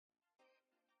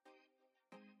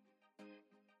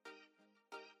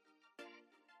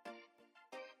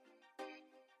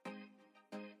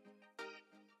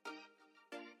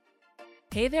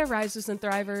Hey there, risers and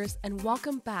thrivers, and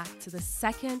welcome back to the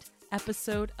second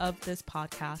episode of this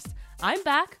podcast. I'm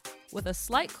back with a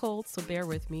slight cold, so bear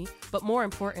with me, but more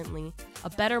importantly, a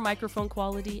better microphone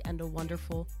quality and a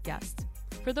wonderful guest.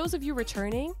 For those of you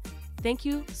returning, thank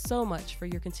you so much for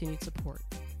your continued support.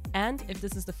 And if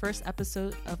this is the first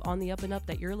episode of On the Up and Up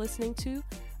that you're listening to,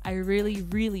 I really,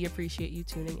 really appreciate you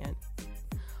tuning in.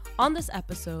 On this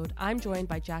episode, I'm joined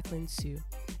by Jaclyn Siu,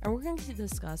 and we're going to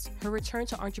discuss her return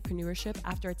to entrepreneurship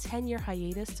after a 10-year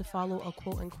hiatus to follow a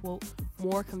quote-unquote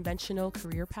more conventional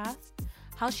career path,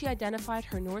 how she identified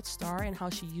her North Star and how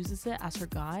she uses it as her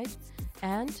guide,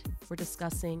 and we're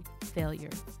discussing failure,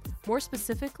 more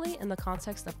specifically in the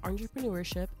context of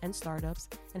entrepreneurship and startups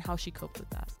and how she coped with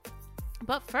that.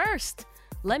 But first,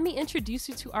 let me introduce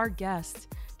you to our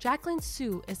guest. Jaclyn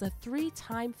Siu is a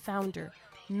 3-time founder,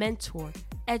 mentor,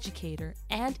 educator,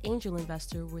 and angel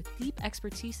investor with deep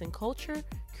expertise in culture,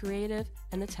 creative,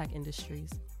 and the tech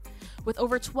industries. With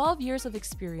over 12 years of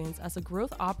experience as a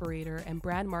growth operator and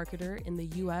brand marketer in the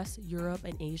US, Europe,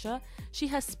 and Asia, she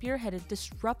has spearheaded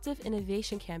disruptive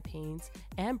innovation campaigns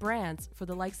and brands for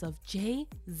the likes of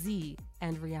Jay-Z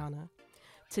and Rihanna.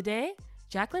 Today,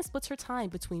 Jaclyn splits her time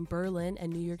between Berlin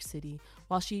and New York City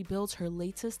while she builds her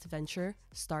latest venture,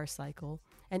 Star Cycle,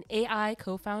 an AI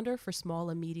co-founder for small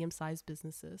and medium-sized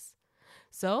businesses.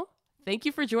 So, thank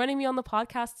you for joining me on the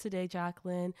podcast today,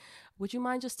 Jaclyn. Would you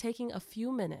mind just taking a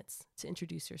few minutes to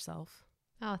introduce yourself?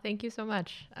 Oh, thank you so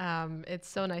much. It's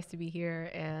so nice to be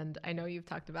here, and I know you've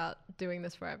talked about doing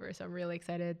this forever, so I'm really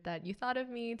excited that you thought of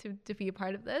me to be a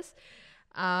part of this.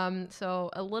 So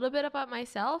a little bit about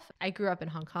myself. I grew up in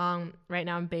Hong Kong. Right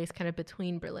now I'm based kind of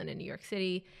between Berlin and New York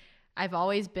City. I've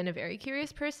always been a very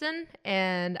curious person,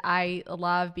 and I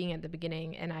love being at the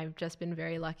beginning, and I've just been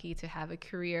very lucky to have a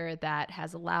career that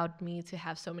has allowed me to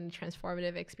have so many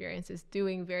transformative experiences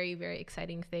doing very, very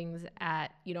exciting things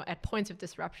at points of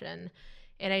disruption.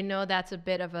 And I know that's a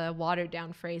bit of a watered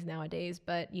down phrase nowadays,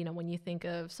 but when you think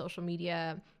of social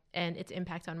media and its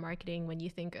impact on marketing, when you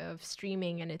think of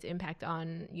streaming and its impact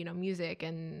on, music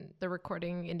and the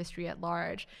recording industry at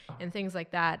large and things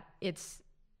like that, it's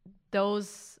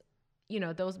those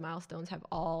milestones have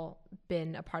all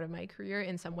been a part of my career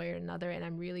in some way or another. And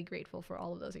I'm really grateful for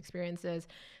all of those experiences.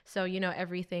 So,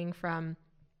 everything from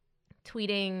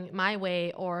tweeting my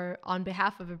way or on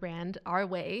behalf of a brand, our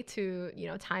way, to,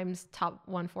 Time's top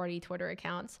 140 Twitter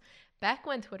accounts, back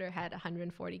when Twitter had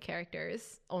 140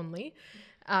 characters only.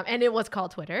 And it was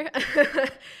called Twitter.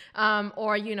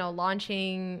 Or,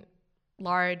 launching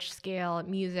large scale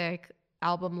music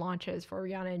album launches for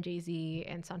Rihanna and Jay-Z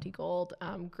and Santi Gold,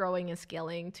 growing and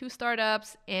scaling 2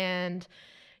 startups. And,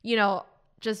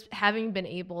 just having been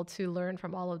able to learn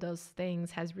from all of those things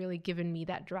has really given me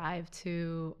that drive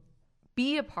to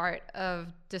be a part of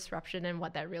disruption and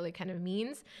what that really kind of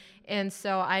means. And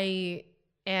so I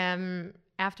am,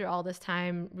 after all this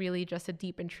time, really just a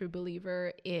deep and true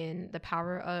believer in the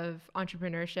power of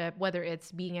entrepreneurship, whether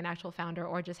it's being an actual founder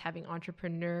or just having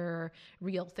entrepreneur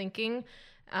real thinking,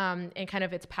 and kind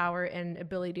of its power and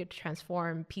ability to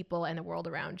transform people and the world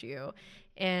around you.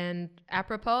 And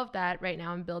apropos of that, right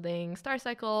now I'm building Star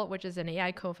Cycle, which is an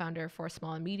AI co-founder for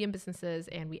small and medium businesses.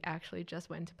 And we actually just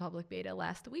went to public beta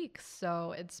last week.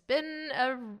 So it's been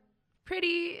a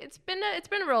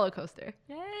roller coaster.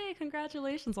 Yay,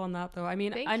 congratulations on that though. I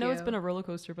mean, I know it's been a roller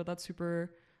coaster, but that's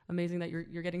super amazing that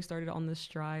you're getting started on this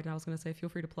stride. And I was going to say, feel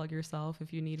free to plug yourself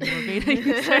if you need more beta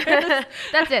users.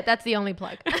 That's it. That's the only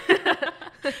plug.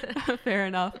 Fair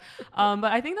enough. But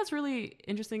I think that's really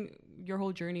interesting, your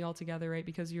whole journey altogether, right?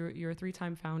 Because you're a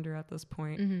 3-time founder at this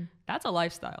point. Mm-hmm. That's a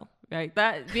lifestyle, right?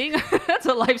 That's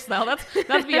a lifestyle.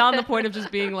 That's beyond the point of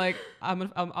just being like, I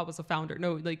was a founder.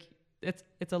 No, like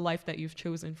it's a life that you've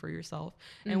chosen for yourself.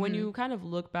 And when you kind of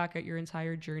look back at your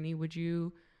entire journey, would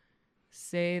you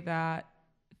say that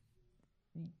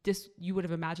you would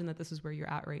have imagined that this is where you're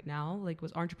at right now? Like,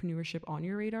 was entrepreneurship on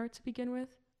your radar to begin with?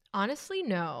 Honestly,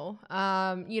 no.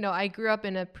 I grew up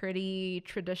in a pretty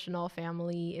traditional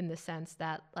family in the sense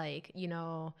that, like,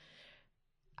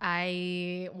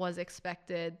 I was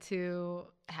expected to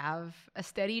have a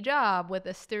steady job with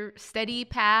a steady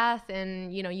path,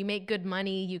 and, you make good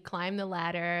money, you climb the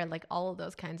ladder, like all of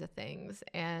those kinds of things.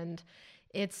 And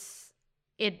it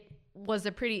is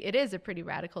a pretty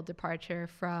radical departure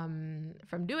from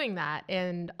doing that.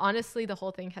 And honestly, the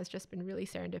whole thing has just been really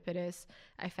serendipitous.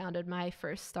 I founded my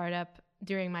first startup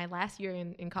during my last year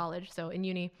in college, so in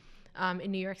uni,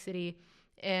 in New York City.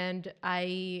 And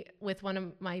with one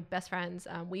of my best friends,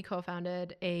 we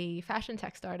co-founded a fashion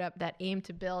tech startup that aimed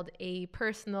to build a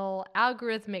personal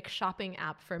algorithmic shopping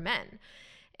app for men.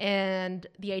 And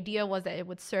the idea was that it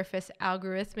would surface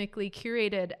algorithmically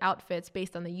curated outfits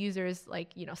based on the user's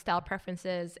style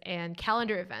preferences and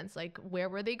calendar events, like where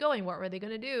were they going, what were they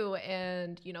going to do,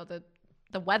 and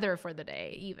the weather for the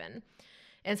day even.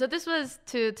 And so this was,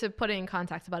 to put it in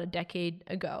context, about a decade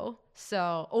ago.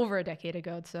 So over a decade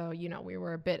ago. So, we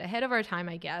were a bit ahead of our time,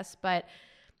 I guess. But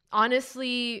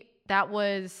honestly, that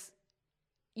was,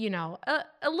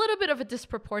 a little bit of a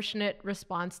disproportionate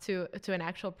response to an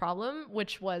actual problem,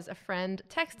 which was a friend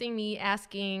texting me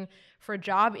asking for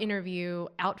job interview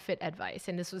outfit advice.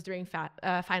 And this was during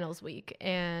finals week.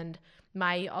 And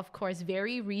my, of course,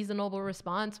 very reasonable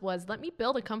response was, let me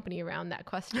build a company around that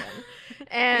question.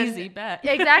 And easy bet.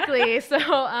 Exactly. So,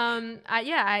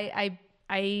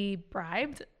 I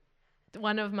bribed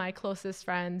one of my closest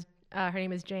friends, her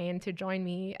name is Jane, to join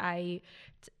me.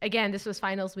 Again, this was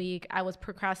finals week. I was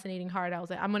procrastinating hard. I was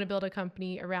like, I'm going to build a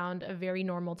company around a very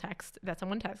normal text that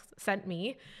someone sent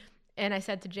me. And I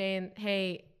said to Jane,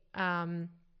 hey,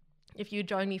 if you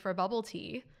join me for bubble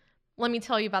tea, let me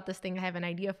tell you about this thing I have an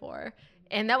idea for.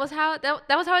 And that was how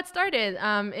it started.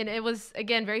 And it was,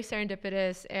 again, very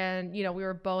serendipitous. And, we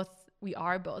are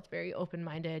both very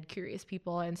open-minded, curious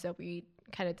people. And so we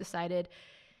kind of decided,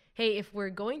 hey, if we're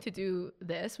going to do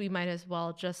this, we might as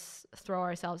well just throw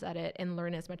ourselves at it and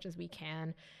learn as much as we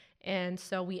can. And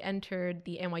so we entered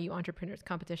the NYU Entrepreneurs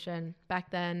Competition.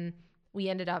 Back then, we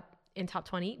ended up in top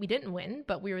 20. We didn't win,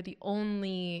 but we were the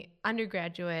only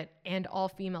undergraduate and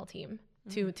all-female team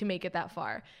to make it that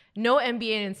far. No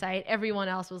MBA in sight. Everyone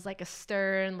else was like a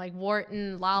Stern, like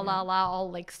Wharton, all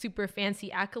like super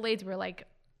fancy accolades. We're like,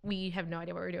 we have no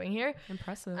idea what we're doing here.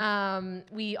 Impressive.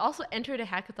 We also entered a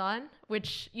hackathon,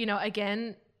 which,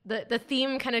 again, the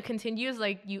theme kind of continues.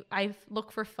 Like I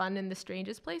look for fun in the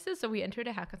strangest places. So we entered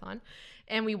a hackathon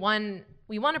and we won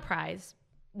a prize.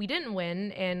 We didn't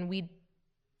win, and we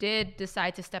did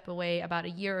decide to step away about a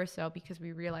year or so because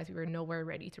we realized we were nowhere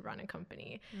ready to run a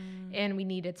company and we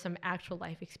needed some actual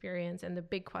life experience. And the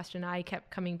big question I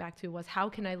kept coming back to was, how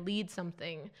can I lead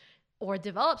something or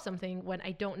develop something when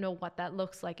I don't know what that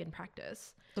looks like in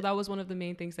practice? So that was one of the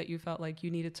main things that you felt like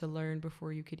you needed to learn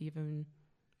before you could even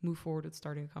move forward with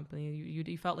starting a company.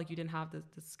 You felt like you didn't have the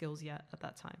skills yet at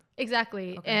that time.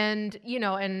 Exactly. Okay.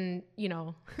 And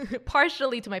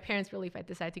partially to my parents' relief, I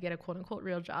decided to get a quote unquote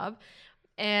real job.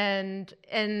 And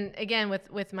again,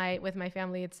 with my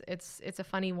family, it's a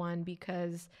funny one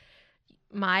because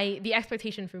the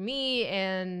expectation for me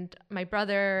and my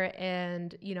brother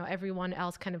and everyone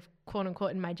else kind of quote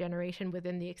unquote in my generation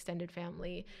within the extended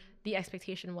family, the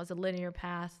expectation was a linear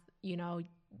path.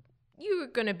 You're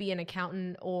going to be an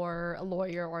accountant or a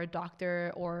lawyer or a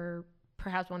doctor or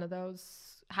perhaps one of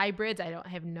those hybrids. I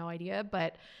have no idea,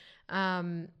 but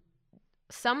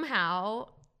somehow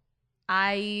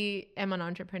I am an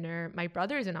entrepreneur. My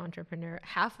brother is an entrepreneur.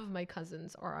 Half of my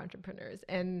cousins are entrepreneurs,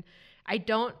 and I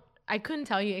couldn't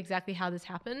tell you exactly how this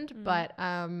happened, but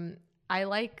I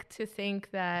like to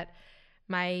think that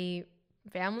my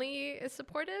family is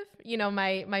supportive.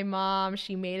 My mom,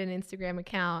 she made an Instagram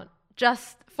account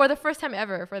just for the first time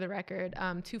ever, for the record,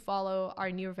 to follow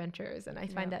our new ventures. And I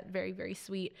find that very, very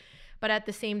sweet. But at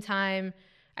the same time,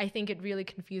 I think it really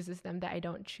confuses them that I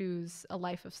don't choose a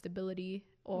life of stability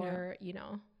or,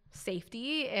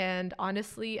 safety. And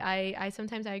honestly, I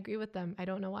sometimes I agree with them. I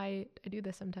don't know why I do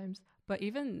this sometimes. But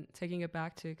even taking it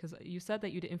back to, because you said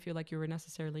that you didn't feel like you were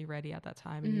necessarily ready at that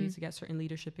time and you needed to get certain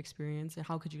leadership experience, and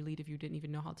how could you lead if you didn't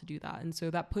even know how to do that? And so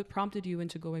that prompted you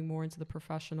into going more into the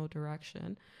professional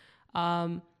direction.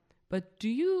 But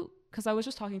because I was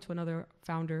just talking to another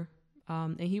founder,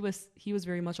 and he was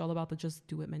very much all about the just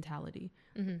do it mentality.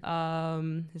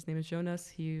 His name is Jonas.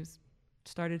 He's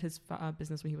started his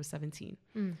business when he was 17,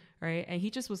 right? And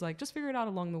he just was like, just figure it out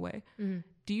along the way.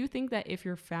 Do you think that if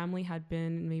your family had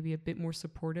been maybe a bit more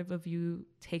supportive of you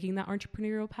taking that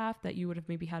entrepreneurial path, that you would have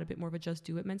maybe had a bit more of a just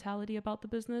do it mentality about the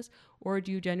business? Or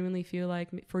do you genuinely feel like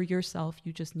for yourself,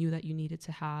 you just knew that you needed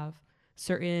to have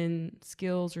certain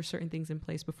skills or certain things in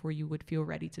place before you would feel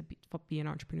ready to be an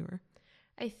entrepreneur?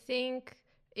 I think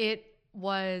it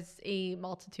was a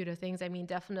multitude of things. I mean,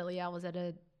 definitely I was at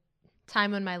a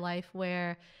time in my life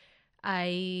where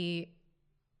I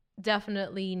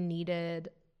definitely needed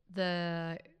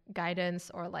the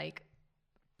guidance or, like,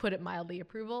 put it mildly,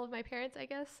 approval of my parents, I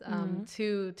guess,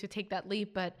 to take that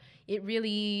leap. But it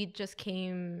really just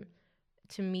came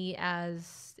to me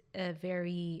as a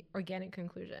very organic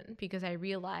conclusion because I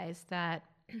realized that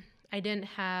I didn't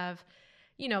have,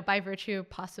 by virtue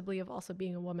possibly of also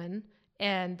being a woman,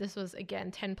 and this was,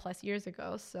 again, 10 plus years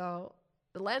ago. So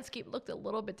the landscape looked a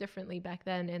little bit differently back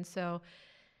then. And so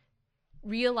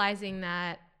realizing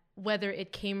that whether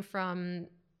it came from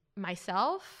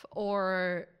myself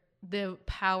or the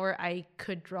power I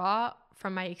could draw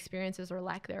from my experiences or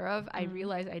lack thereof. I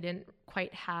realized I didn't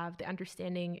quite have the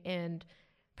understanding and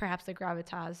perhaps the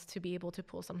gravitas to be able to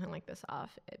pull something like this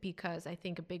off, because I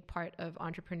think a big part of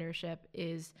entrepreneurship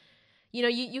is,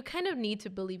 you kind of need to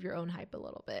believe your own hype a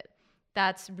little bit.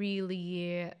 That's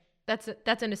really, that's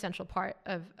an essential part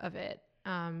of it.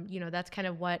 That's kind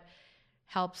of what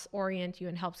helps orient you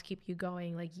and helps keep you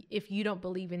going. Like, if you don't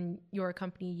believe in your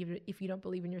company, if you don't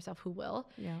believe in yourself, who will?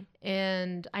 Yeah.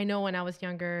 And I know when I was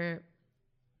younger,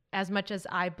 as much as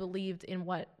I believed in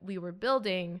what we were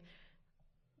building,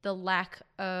 the lack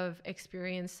of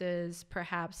experiences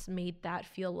perhaps made that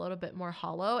feel a little bit more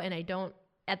hollow. And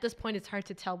at this point, it's hard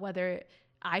to tell whether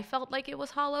I felt like it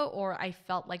was hollow or I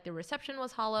felt like the reception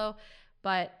was hollow.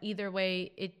 But either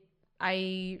way,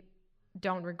 I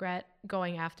don't regret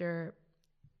going after,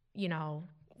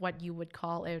 what you would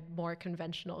call a more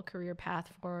conventional career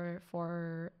path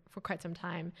for quite some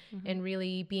time, and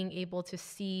really being able to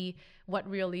see what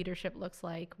real leadership looks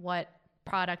like, what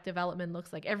product development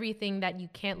looks like, everything that you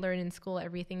can't learn in school,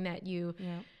 everything that you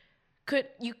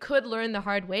could learn the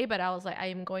hard way. But I was like, I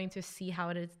am going to see how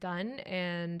it is done,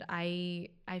 and I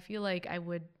feel like I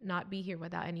would not be here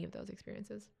without any of those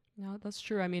experiences. No, that's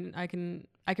true. I mean, I can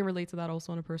relate to that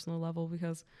also on a personal level,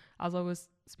 because as I was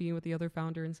speaking with the other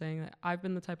founder and saying that I've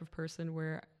been the type of person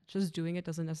where just doing it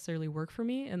doesn't necessarily work for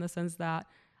me, in the sense that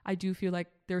I do feel like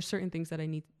there are certain things that I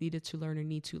needed to learn or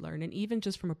need to learn. And even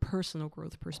just from a personal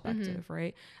growth perspective,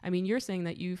 right? I mean, you're saying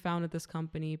that you founded this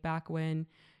company back when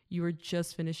you were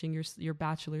just finishing your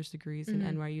bachelor's degrees in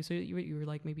NYU. So you were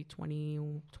like maybe 20,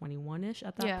 21-ish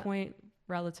at that point,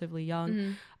 relatively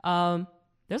young.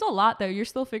 There's a lot that you're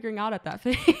still figuring out at that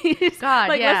phase. God,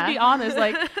 let's be honest.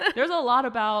 Like, there's a lot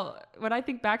about, when I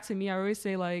think back to me, I always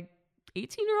say, like,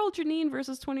 18-year-old Janine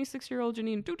versus 26-year-old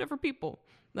Janine, two different people.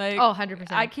 Like,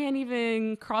 100%. I can't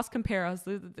even cross compare us,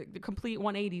 the complete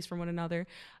 180s from one another.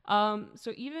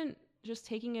 So even just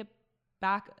taking it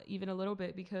back even a little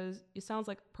bit, because it sounds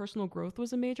like personal growth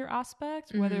was a major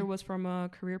aspect, whether it was from a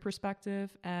career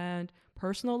perspective and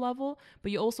personal level,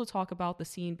 but you also talk about the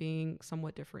scene being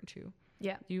somewhat different too.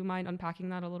 Yeah. Do you mind unpacking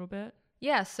that a little bit?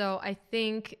 Yeah. So I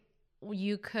think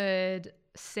you could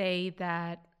say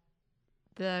that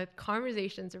the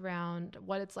conversations around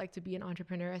what it's like to be an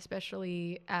entrepreneur,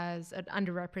 especially as an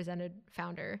underrepresented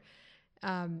founder,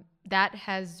 that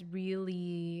has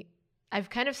really,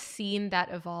 I've kind of seen that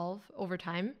evolve over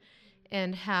time,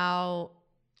 and how,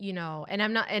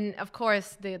 and of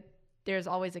course there's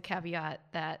always a caveat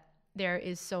that there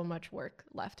is so much work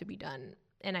left to be done.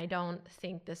 And I don't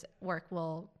think this work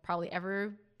will probably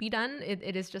ever be done.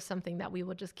 It is just something that we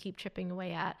will just keep chipping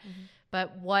away at.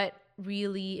 But what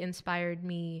really inspired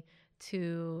me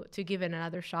to give it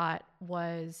another shot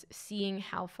was seeing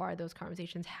how far those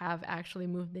conversations have actually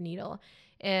moved the needle.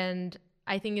 And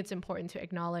I think it's important to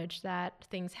acknowledge that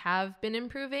things have been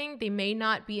improving. They may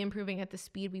not be improving at the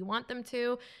speed we want them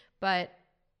to, but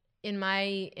in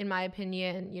my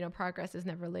opinion, progress is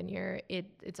never linear.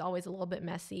 It's always a little bit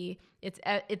messy.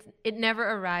 It never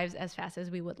arrives as fast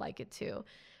as we would like it to.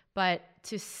 But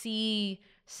to see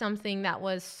something that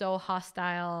was so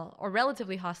hostile, or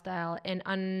relatively hostile, and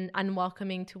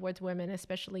unwelcoming towards women,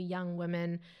 especially young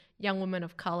women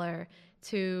of color,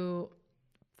 to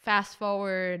fast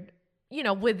forward,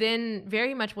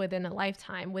 very much within a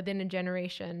lifetime, within a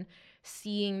generation,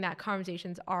 seeing that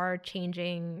conversations are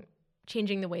changing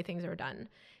the way things are done.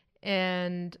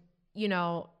 And,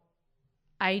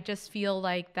 I just feel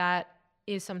like that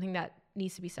is something that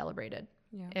needs to be celebrated.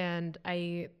 Yeah. And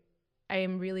I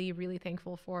am really, really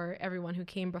thankful for everyone who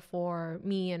came before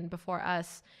me and before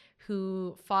us,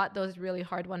 who fought those really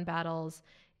hard-won battles.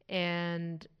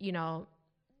 And,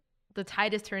 the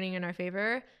tide is turning in our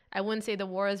favor. I wouldn't say the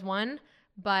war is won,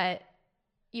 but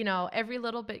every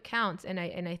little bit counts. And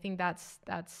I think that's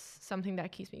something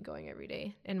that keeps me going every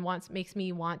day and makes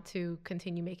me want to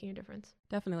continue making a difference.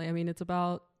 Definitely. I mean, it's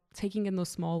about taking in those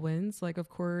small wins. Like, of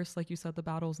course, like you said, the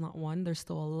battle's not won. There's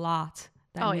still a lot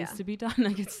that needs to be done.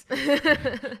 Like, it's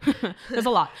there's a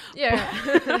lot.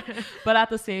 Yeah. But at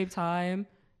the same time,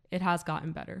 it has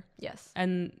gotten better. Yes.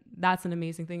 And that's an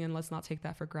amazing thing. And let's not take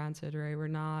that for granted,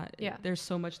 right? There's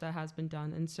so much that has been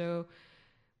done. And so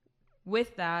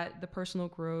with that, the personal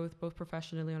growth, both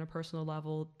professionally on a personal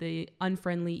level, the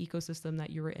unfriendly ecosystem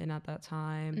that you were in at that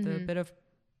time, the bit of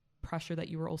pressure that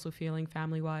you were also feeling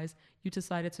family-wise, you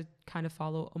decided to kind of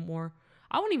follow a more,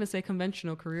 I won't even say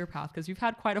conventional career path, because you've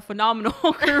had quite a phenomenal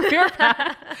career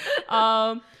path.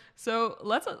 So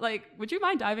let's would you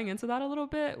mind diving into that a little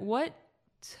bit? What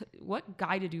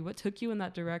guided you? What took you in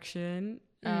that direction?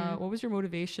 What was your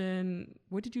motivation?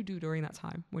 What did you do during that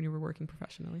time when you were working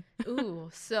professionally?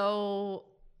 So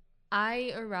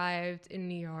I arrived in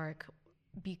New York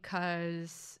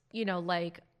because,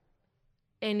 like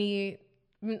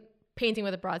painting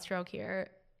with a broad stroke here,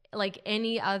 like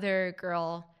any other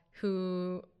girl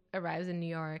who arrives in New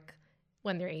York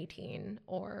when they're 18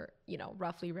 or,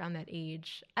 roughly around that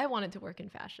age, I wanted to work in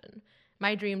fashion.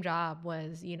 My dream job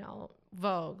was,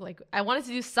 Vogue. Like I wanted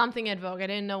to do something at Vogue. I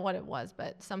didn't know what it was,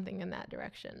 but something in that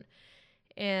direction.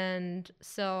 And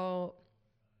so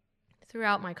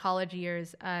throughout my college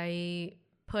years, I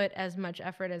put as much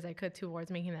effort as I could towards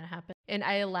making that happen. And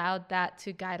I allowed that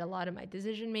to guide a lot of my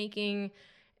decision making.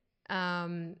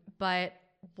 But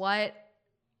what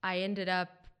I ended up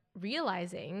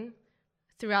realizing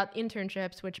throughout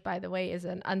internships, which by the way is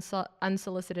an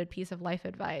unsolicited piece of life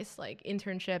advice, like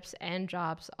internships and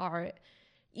jobs are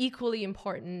equally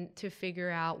important to figure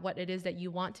out what it is that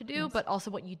you want to do, but also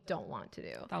what you don't want to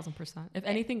do. 1000%. If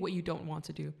anything, what you don't want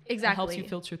to do. Exactly. It helps you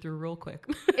filter through real quick.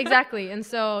 Exactly. And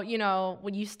so,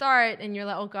 when you start and you're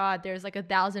like, oh God, there's like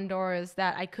 1,000 doors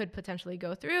that I could potentially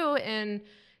go through. And,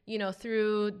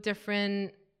 through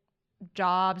different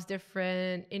jobs,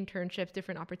 different internships,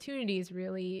 different opportunities,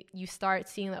 really, you start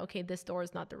seeing that, okay, this door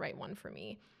is not the right one for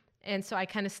me. And so I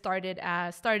kind of started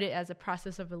as a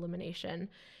process of elimination.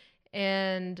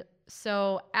 And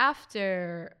so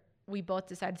after we both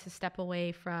decided to step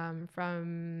away from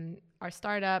our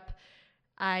startup,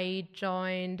 I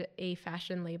joined a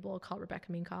fashion label called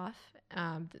Rebecca Minkoff,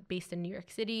 based in New York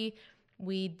City.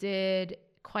 We did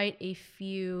quite a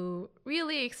few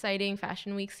really exciting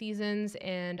Fashion Week seasons,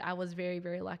 and I was very,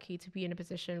 very lucky to be in a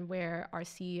position where our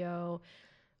CEO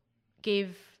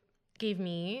gave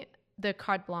me the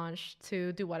carte blanche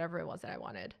to do whatever it was that I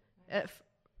wanted.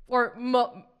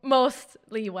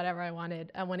 Mostly whatever I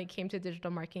wanted when it came to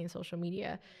digital marketing and social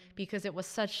media, because it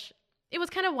was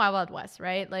kind of wild, wild west,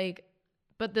 right? Like,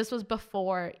 but this was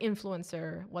before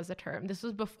influencer was a term. This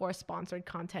was before sponsored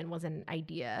content was an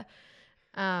idea.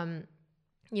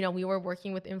 We were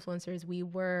working with influencers.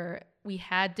 We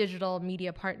had digital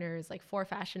media partners like for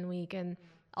Fashion Week, and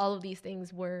all of these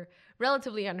things were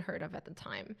relatively unheard of at the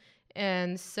time.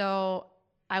 And so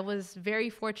I was very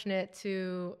fortunate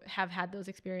to have had those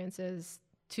experiences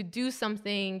to do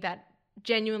something that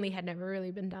genuinely had never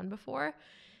really been done before.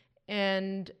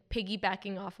 And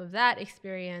piggybacking off of that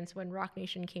experience, when Rock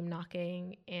Nation came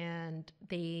knocking and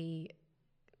they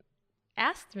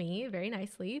asked me very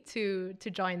nicely to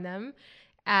join them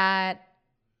at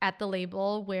the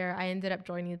label, where I ended up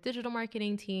joining the digital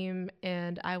marketing team,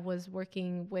 and I was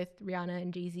working with Rihanna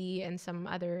and Jay-Z and some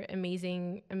other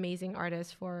amazing, amazing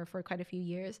artists for quite a few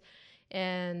years.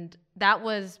 And that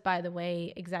was, by the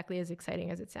way, exactly as exciting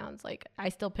as it sounds. Like, I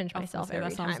still pinch myself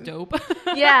every time. That sounds dope.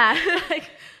 Yeah.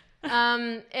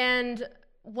 And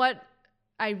what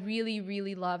I really,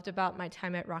 really loved about my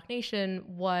time at Rock Nation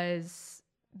was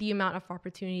the amount of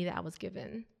opportunity that I was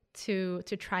given to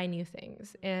try new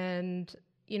things. And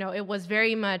it was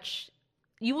very much,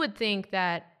 you would think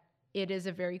that it is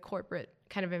a very corporate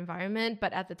kind of environment,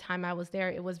 but at the time I was there,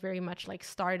 it was very much like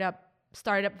startup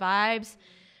vibes.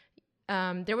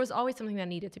 There was always something that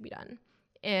needed to be done.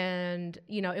 And,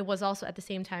 it was also at the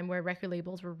same time where record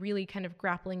labels were really kind of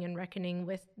grappling and reckoning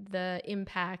with the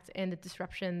impact and the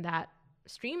disruption that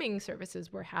streaming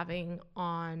services were having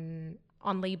on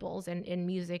labels and in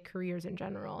music careers in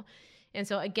general. And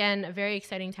so, again, a very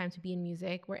exciting time to be in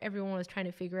music, where everyone was trying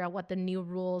to figure out what the new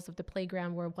rules of the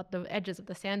playground were, what the edges of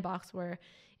the sandbox were.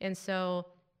 And so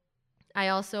I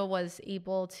also was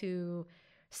able to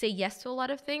say yes to a lot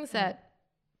of things that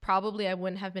probably I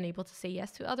wouldn't have been able to say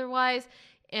yes to otherwise.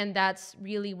 And that's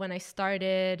really when I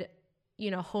started,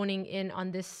 honing in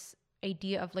on this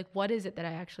idea of like, what is it that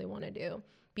I actually want to do?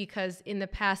 Because in the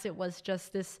past, it was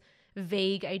just this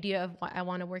vague idea of what I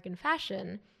want to work in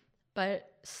fashion. But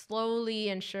slowly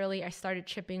and surely, I started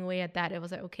chipping away at that. It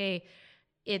was like, okay,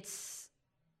 it's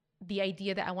the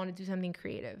idea that I want to do something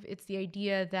creative. It's the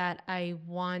idea that I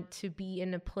want to be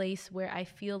in a place where I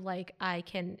feel like I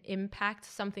can impact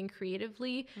something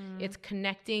creatively. It's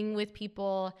connecting with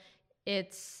people.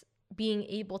 It's being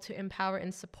able to empower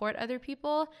and support other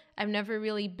people. I've never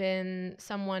really been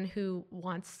someone who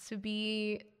wants to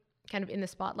be kind of in the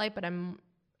spotlight, but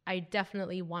I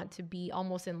definitely want to be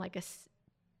almost in like a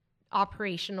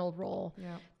operational role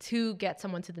to get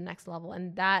someone to the next level.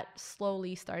 And that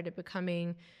slowly started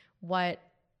becoming what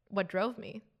drove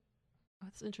me.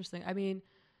 That's interesting. I mean,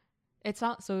 it's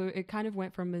not, so it kind of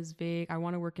went from as vague, I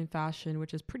want to work in fashion,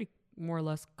 which is pretty more or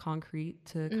less concrete,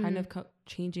 to kind of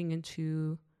changing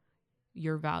into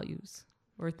your values,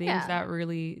 or things that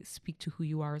really speak to who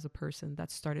you are as a person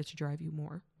that started to drive you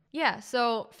more? Yeah.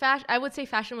 So I would say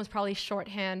fashion was probably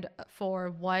shorthand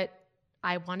for what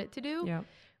I wanted to do,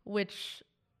 which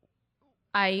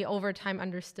I over time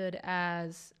understood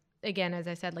as, again, as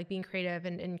I said, like being creative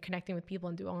and connecting with people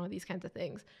and doing all of these kinds of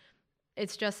things.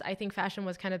 It's just, I think fashion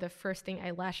was kind of the first thing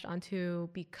I latched onto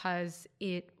because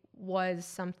it was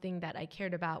something that I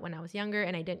cared about when I was younger,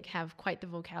 and I didn't have quite the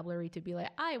vocabulary to be like,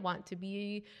 I want to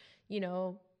be,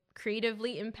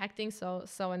 creatively impacting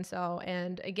so and so.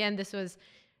 And again, this was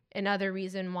another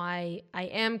reason why I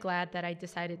am glad that I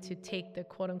decided to take the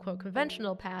quote unquote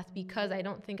conventional path, because I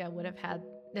don't think I would have had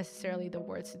necessarily the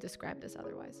words to describe this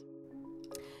otherwise.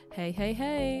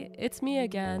 Hey, it's me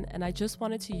again, and I just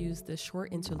wanted to use this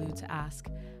short interlude to ask,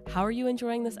 how are you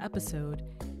enjoying this episode?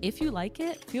 If you like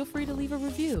it, feel free to leave a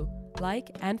review,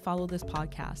 like, and follow this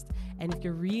podcast. And if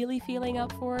you're really feeling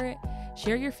up for it,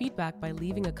 share your feedback by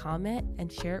leaving a comment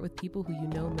and share it with people who you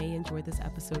know may enjoy this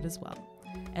episode as well.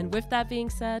 And with that being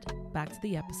said, back to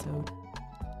the episode.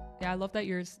 Yeah, I love that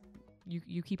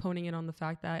you keep honing in on the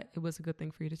fact that it was a good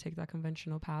thing for you to take that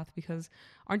conventional path, because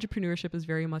entrepreneurship is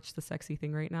very much the sexy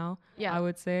thing right now, I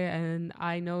would say. And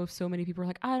I know so many people are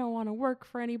like, I don't want to work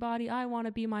for anybody. I want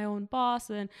to be my own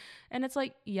boss. And it's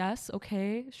like, yes,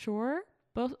 okay, sure.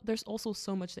 But there's also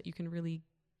so much that you can really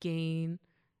gain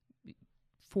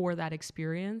for that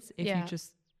experience if you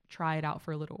just try it out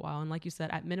for a little while. And like you said,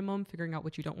 at minimum, figuring out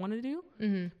what you don't want to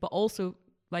do, but also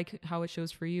like how it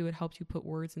shows for you, it helps you put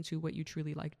words into what you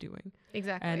truly like doing.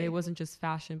 Exactly. And it wasn't just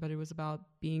fashion, but it was about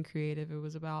being creative. It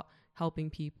was about helping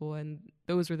people. And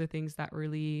those were the things that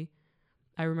really,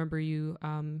 I remember you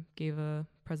gave a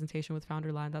presentation with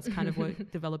Founderland. That's kind of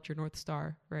what developed your North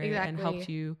Star, right? Exactly. And helped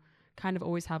you kind of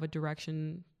always have a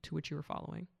direction to which you were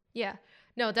following. Yeah.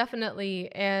 No, definitely.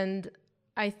 And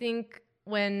I think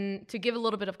to give a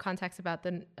little bit of context about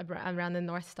around the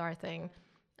North Star thing,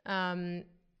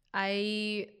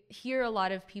 I hear a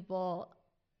lot of people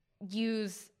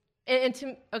use,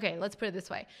 okay, let's put it this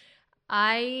way.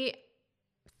 I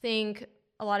think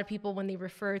a lot of people, when they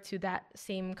refer to that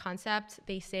same concept,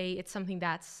 they say it's something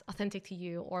that's authentic to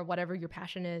you or whatever your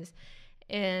passion is.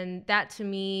 And that to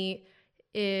me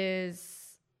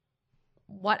is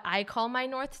what I call my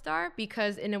North Star,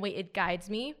 because in a way it guides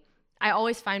me. I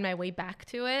always find my way back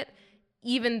to it.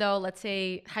 Even though, let's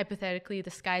say, hypothetically, the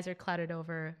skies are clouded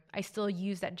over, I still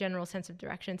use that general sense of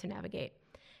direction to navigate.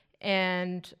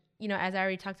 And, as I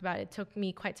already talked about, it took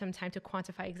me quite some time to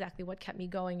quantify exactly what kept me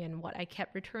going and what I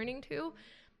kept returning to.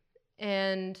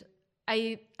 And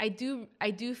I do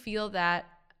feel that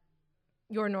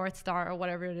your North Star, or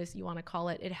whatever it is you want to call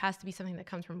it, it has to be something that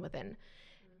comes from within.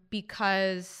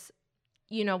 Because,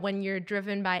 when you're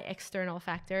driven by external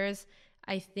factors,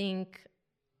 I think,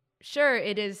 sure,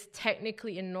 it is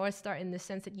technically a North Star in the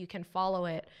sense that you can follow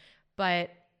it, but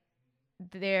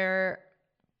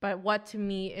what to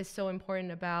me is so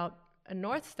important about a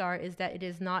North Star is that it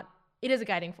is a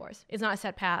guiding force. It's not a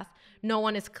set path. No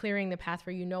one is clearing the path for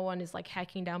you. No one is like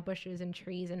hacking down bushes and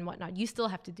trees and whatnot. You still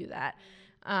have to do that.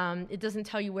 It doesn't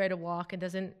tell you where to walk. It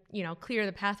doesn't, clear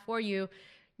the path for you.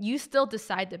 You still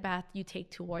decide the path you take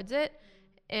towards it.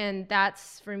 And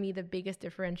that's, for me, the biggest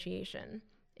differentiation.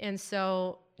 And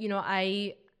so,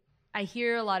 I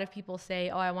hear a lot of people say,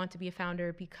 oh, I want to be a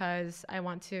founder because I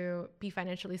want to be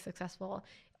financially successful,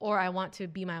 or I want to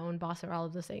be my own boss, or all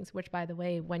of those things, which, by the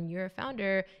way, when you're a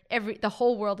founder, the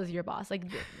whole world is your boss. Like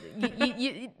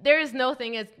there is no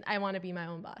thing as I want to be my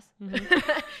own boss,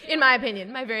 in my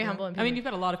opinion, my very humble opinion. I mean, you've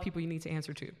got a lot of people you need to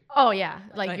answer to. Oh yeah.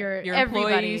 Like your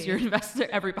employees, your investor,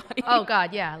 everybody. Oh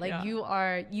God. Yeah. Like you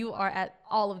are at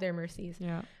all of their mercies.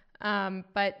 Yeah.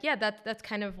 But yeah, that's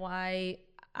kind of why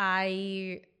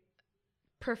I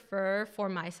prefer for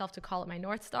myself to call it my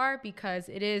North Star, because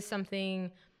it is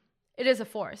a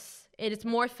force. It is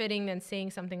more fitting than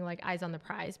saying something like eyes on the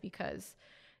prize, because,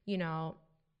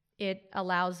 it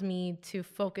allows me to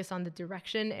focus on the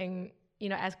direction and,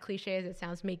 as cliche as it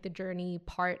sounds, make the journey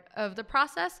part of the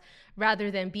process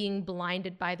rather than being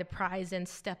blinded by the prize and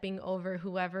stepping over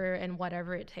whoever and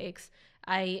whatever it takes.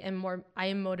 I am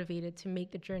motivated to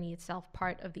make the journey itself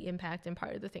part of the impact and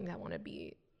part of the thing I want to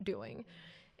be doing.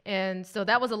 And so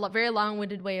that was a very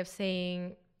long-winded way of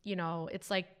saying, it's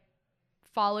like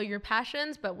follow your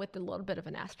passions, but with a little bit of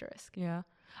an asterisk. Yeah.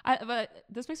 But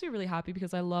this makes me really happy,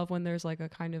 because I love when there's like a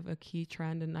kind of a key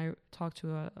trend. And I talked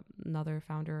to another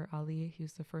founder, Ali,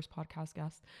 who's the first podcast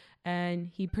guest, and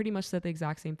he pretty much said the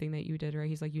exact same thing that you did, right?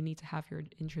 He's like, you need to have your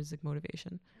intrinsic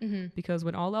motivation, because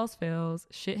when all else fails,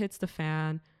 shit hits the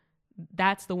fan.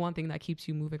 That's the one thing that keeps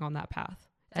you moving on that path.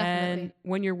 Definitely. And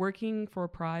when you're working for a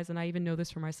prize, and I even know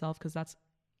this for myself, because that's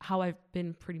how I've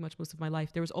been pretty much most of my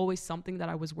life. There was always something that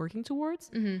I was working towards.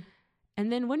 Mm-hmm.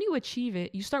 And then when you achieve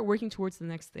it, you start working towards the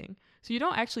next thing. So you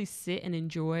don't actually sit and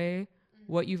enjoy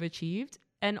what you've achieved.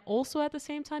 And also at the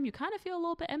same time, you kind of feel a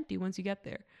little bit empty once you get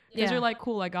there. Because you're like,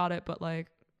 cool, I got it. But like,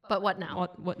 but what now?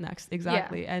 What next?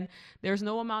 Exactly. Yeah. And there's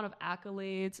no amount of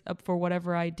accolades for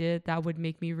whatever I did that would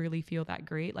make me really feel that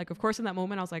great. Like, of course, in that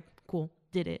moment, I was like, cool,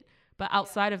 did it. But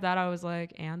outside of that, I was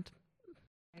like, and?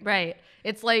 Right.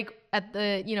 It's like at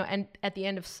the, you know, and at the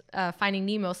end of Finding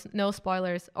Nemo, no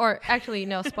spoilers, or actually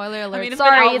no spoiler alert. I mean,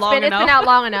 Sorry, it's been out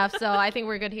long enough. So I think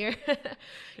we're good here.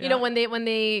 You know, when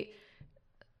they,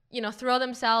 you know, throw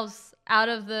themselves out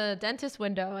of the dentist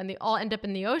window and they all end up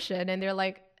in the ocean and they're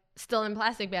like still in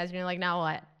plastic bags and you're like, now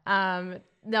what?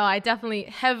 No, I definitely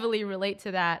heavily relate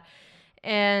to that.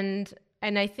 And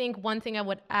I think one thing I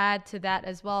would add to that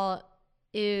as well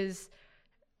is,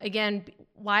 again,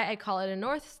 why I call it a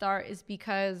North Star is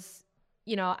because,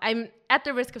 you know, I'm at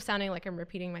the risk of sounding like I'm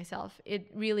repeating myself.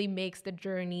 It really makes the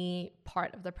journey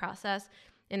part of the process.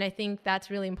 And I think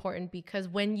that's really important because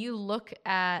when you look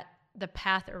at the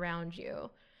path around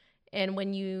you and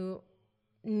when you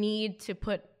need to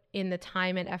put in the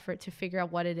time and effort to figure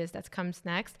out what it is that comes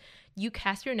next, you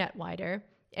cast your net wider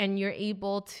and you're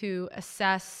able to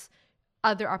assess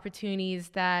other opportunities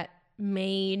that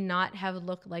may not have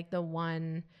looked like the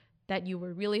one that you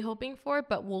were really hoping for,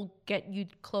 but will get you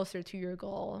closer to your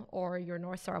goal or your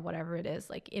North Star, whatever it is,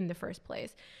 like in the first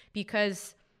place.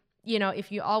 Because, you know,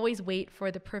 if you always wait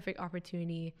for the perfect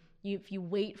opportunity, if you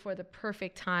wait for the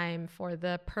perfect time, for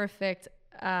the perfect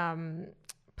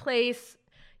place,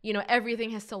 you know,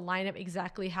 everything has to line up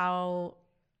exactly how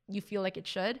you feel like it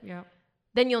should,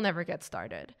 then you'll never get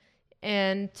started.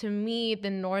 And to me,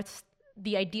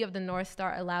 the idea of the North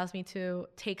Star allows me to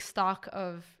take stock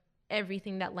of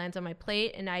everything that lands on my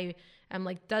plate. And I'm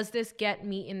like, does this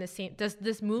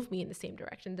move me in the same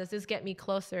direction? Does this get me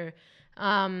closer?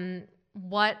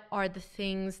 What are the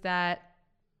things that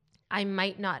I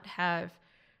might not have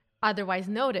otherwise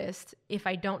noticed if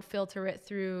I don't filter it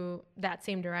through that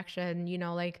same direction? You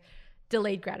know, like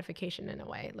delayed gratification in a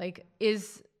way. Like,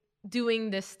 is doing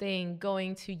this thing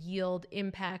going to yield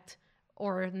impact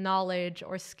or knowledge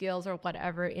or skills or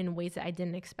whatever in ways that I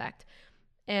didn't expect?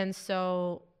 And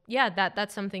so, yeah,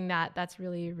 that's something that's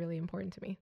really, really important to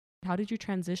me. How did you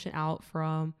transition out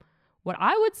from what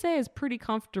I would say is pretty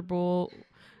comfortable,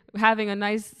 having a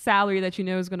nice salary that you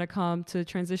know is going to come, to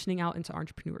transitioning out into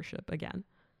entrepreneurship again?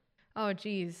 Oh,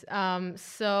 geez.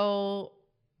 So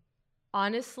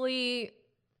honestly,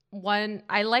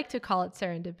 I like to call it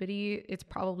serendipity. It's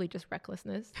probably just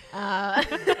recklessness.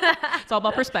 It's all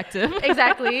about perspective.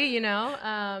 Exactly, you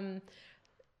know.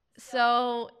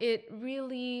 So it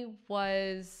really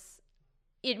was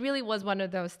one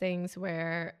of those things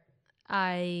where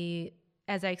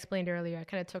as I explained earlier, I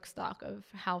kind of took stock of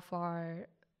how far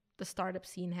the startup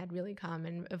scene had really come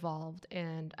and evolved.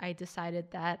 And I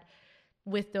decided that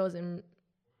with those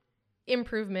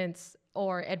improvements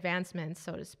or advancements,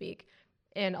 so to speak,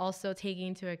 and also taking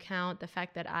into account the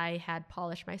fact that I had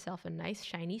polished myself a nice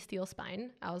shiny steel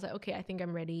spine, I was like, okay, I think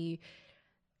I'm ready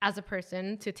as a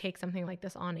person to take something like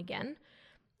this on again.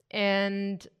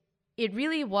 And it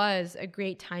really was a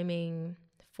great timing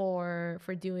for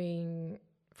doing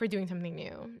something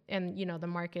new. And, you know, the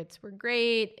markets were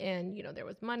great, and, you know, there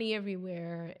was money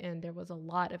everywhere, and there was a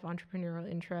lot of entrepreneurial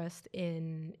interest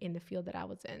in the field that I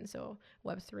was in, so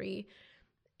Web3.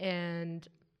 And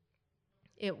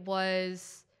it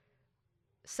was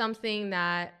something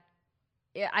that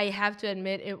I have to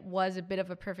admit, it was a bit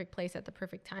of a perfect place at the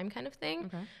perfect time kind of thing.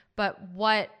 Okay. But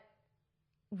what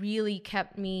really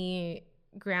kept me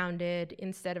grounded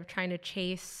instead of trying to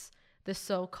chase the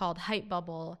so-called hype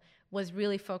bubble was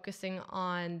really focusing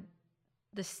on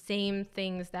the same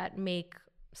things that make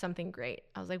something great.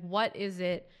 I was like, what is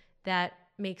it that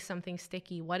makes something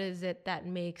sticky? What is it that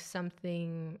makes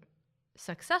something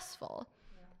successful?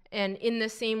 Yeah. And in the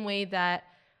same way that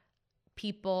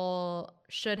people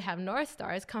should have North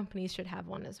Stars, companies should have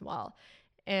one as well.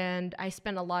 And I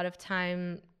spent a lot of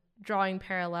time drawing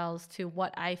parallels to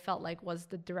what I felt like was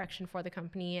the direction for the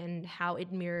company and how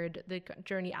it mirrored the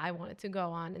journey I wanted to go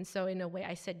on. And so in a way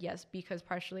I said yes, because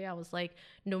partially I was like,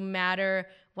 no matter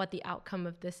what the outcome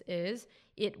of this is,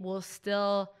 it will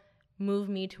still move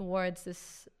me towards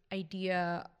this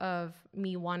idea of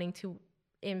me wanting to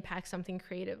impact something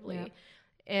creatively. Yeah.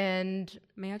 And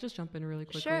may I just jump in really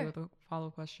quickly? Sure. With a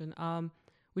follow-up question?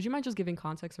 Would you mind just giving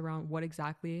context around what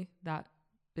exactly that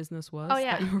business was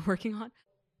that you were working on?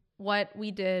 what we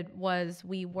did was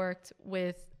we worked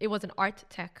with, it was an art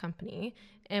tech company,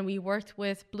 and we worked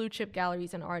with blue chip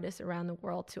galleries and artists around the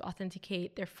world to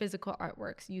authenticate their physical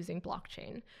artworks using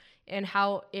blockchain. And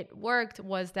how it worked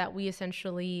was that we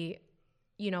essentially,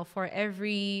 for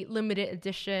every limited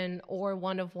edition or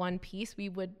one of one piece, we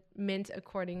would mint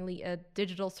accordingly a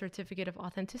digital certificate of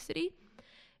authenticity.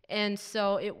 And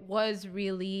so it was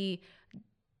really,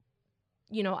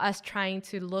 us trying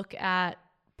to look at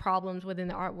problems within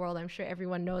the art world. I'm sure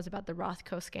everyone knows about the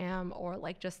Rothko scam, or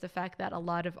like just the fact that a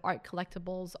lot of art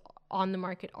collectibles on the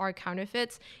market are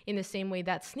counterfeits, in the same way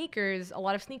that a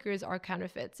lot of sneakers are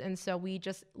counterfeits. And so we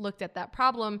just looked at that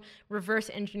problem, reverse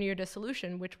engineered a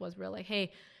solution, which was we're like,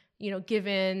 hey,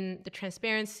 given the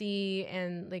transparency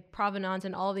and like provenance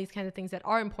and all of these kinds of things that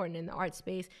are important in the art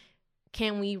space,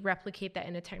 can we replicate that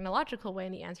in a technological way?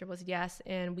 And the answer was yes.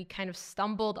 And we kind of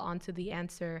stumbled onto the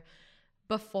answer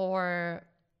before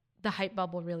the hype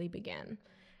bubble really began.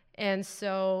 And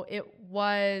so I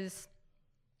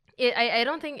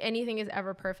don't think anything is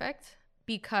ever perfect,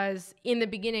 because in the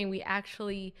beginning, we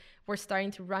actually were starting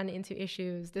to run into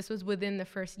issues. This was within the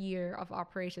first year of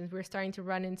operations. We were starting to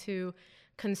run into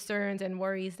concerns and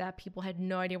worries that people had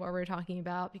no idea what we were talking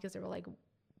about, because they were like,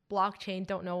 blockchain,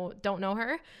 don't know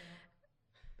her. Yeah.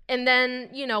 And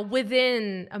then,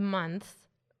 within a month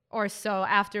or so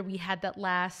after we had that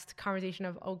last conversation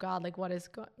of, oh God, like what is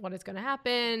going to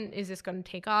happen? Is this going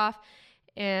to take off?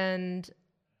 And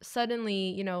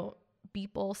suddenly,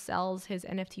 Beeple sells his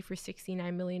NFT for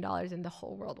 $69 million and the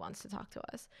whole world wants to talk to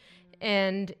us. Mm-hmm.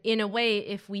 And in a way,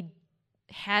 if we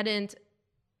hadn't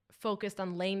focused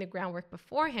on laying the groundwork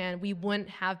beforehand, we wouldn't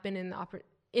have been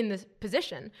in this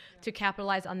position to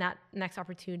capitalize on that next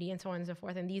opportunity, and so on and so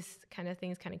forth. And these kind of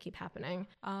things kind of keep happening.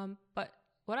 But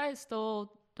what I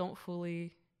still don't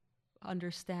fully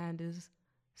understand is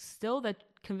still that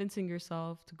convincing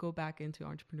yourself to go back into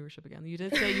entrepreneurship again. You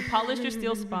did say you polished your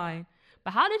steel spine,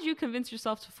 but how did you convince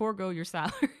yourself to forego your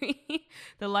salary?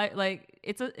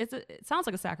 It sounds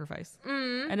like a sacrifice,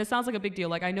 and it sounds like a big deal.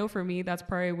 Like, I know for me, that's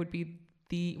probably would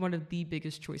be one of the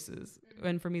biggest choices,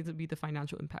 and for me to be the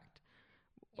financial impact.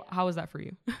 Yeah. How is that for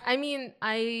you? I mean,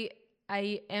 I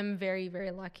am very,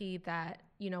 very lucky that,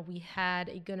 we had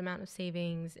a good amount of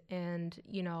savings, and,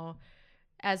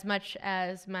 as much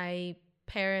as my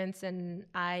parents and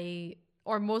I,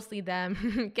 or mostly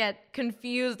them, get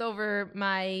confused over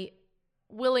my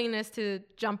willingness to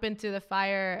jump into the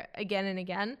fire again and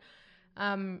again,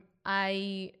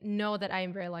 I know that I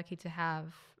am very lucky to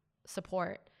have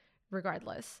support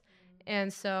regardless.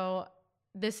 And so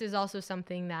this is also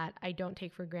something that I don't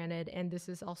take for granted. And this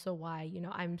is also why,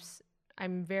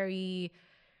 I'm very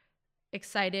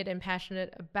excited and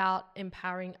passionate about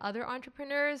empowering other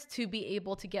entrepreneurs to be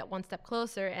able to get one step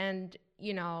closer. And,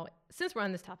 since we're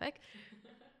on this topic,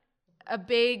 a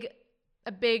big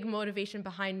motivation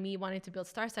behind me wanting to build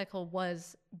Star Cycle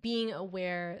was being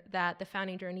aware that the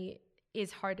founding journey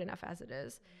is hard enough as it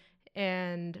is.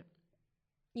 And,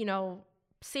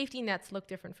 safety nets look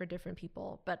different for different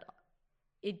people, but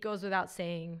it goes without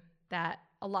saying that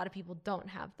a lot of people don't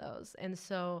have those. And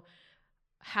so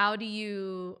how do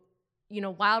you,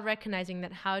 while recognizing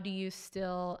that, how do you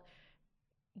still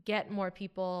get more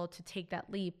people to take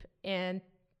that leap? And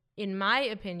in my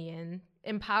opinion,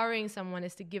 empowering someone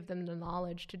is to give them the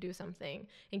knowledge to do something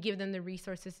and give them the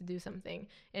resources to do something.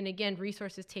 And again,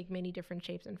 resources take many different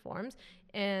shapes and forms.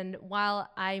 And while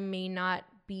I may not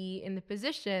be in the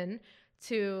position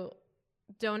to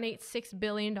donate $6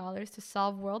 billion to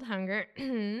solve world hunger,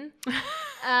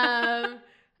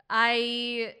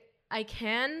 I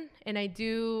can, and I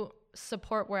do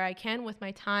support where I can with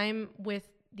my time, with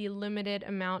the limited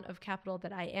amount of capital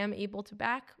that I am able to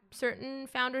back certain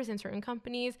founders and certain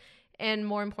companies, and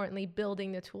more importantly,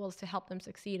 building the tools to help them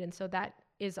succeed. And so that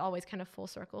is always kind of full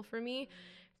circle for me.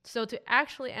 So to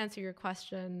actually answer your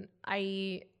question,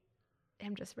 I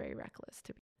am just very reckless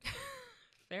to be.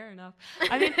 Fair enough.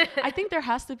 I mean, I think there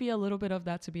has to be a little bit of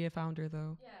that to be a founder,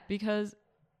 though, because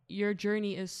your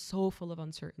journey is so full of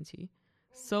uncertainty.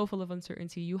 So full of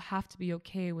uncertainty. You have to be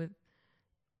okay with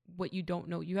what you don't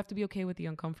know. You have to be okay with the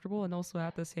uncomfortable, and also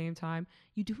at the same time,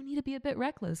 you do need to be a bit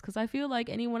reckless, because I feel like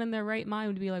anyone in their right mind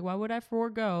would be like, why would I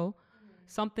forego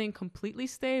something completely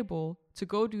stable to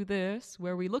go do this,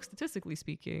 where we look, statistically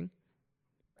speaking,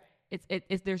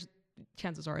 there's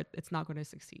chances are it's not going to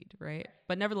succeed, right?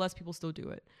 But nevertheless, people still do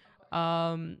it.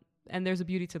 And there's a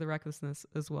beauty to the recklessness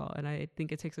as well. And I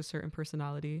think it takes a certain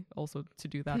personality also to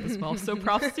do that as well. So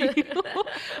props to you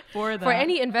for that. For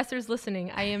any investors listening,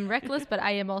 I am reckless, but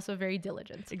I am also very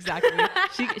diligent. Exactly.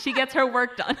 She gets her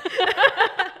work done.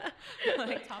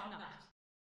 Like top notch.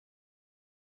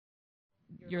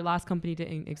 your last company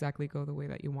didn't exactly go the way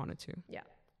that you wanted to. Yeah.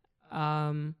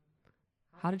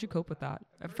 How did you cope with that?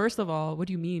 First of all, what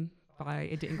do you mean by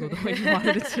it didn't go the way you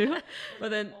wanted it to? But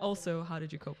then also, how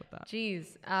did you cope with that? Jeez.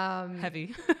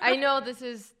 Heavy. I know this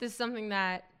is something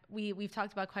that we've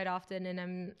talked about quite often,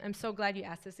 and I'm so glad you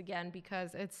asked this again,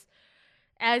 because it's,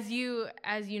 as you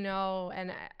know,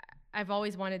 and I've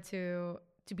always wanted to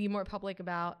be more public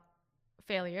about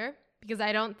failure, because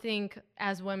I don't think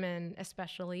as women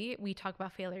especially we talk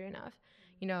about failure enough.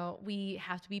 You know, we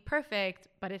have to be perfect,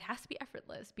 but it has to be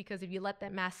effortless, because if you let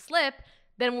that mask slip,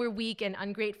 then we're weak and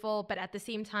ungrateful. But at the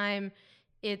same time,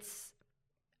 it's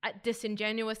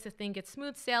disingenuous to think it's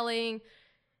smooth sailing.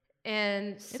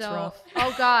 And so, it's rough.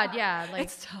 Oh God, yeah, like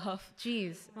it's tough.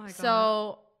 Geez. Oh my God.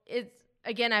 So it's,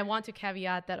 again, I want to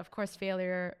caveat that, of course,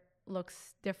 failure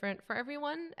looks different for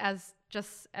everyone, as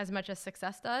just as much as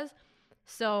success does.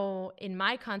 So in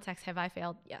my context, have I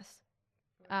failed? Yes.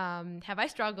 Have I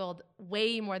struggled?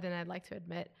 Way more than I'd like to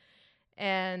admit.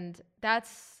 And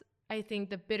that's, I think,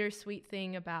 the bittersweet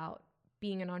thing about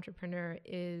being an entrepreneur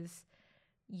is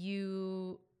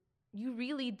you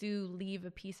really do leave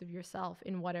a piece of yourself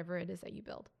in whatever it is that you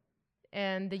build.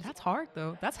 And that's hard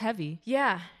though. That's heavy.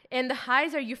 Yeah. And the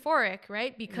highs are euphoric,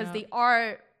 right? Because they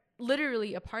are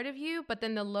literally a part of you, but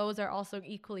then the lows are also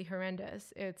equally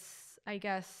horrendous. It's, I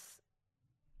guess,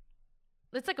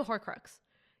 it's like a Horcrux.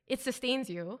 It sustains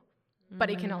you, but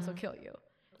it can also kill you.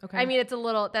 Okay. I mean, that's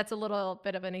a little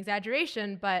bit of an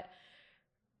exaggeration, but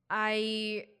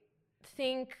I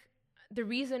think the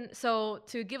reason, so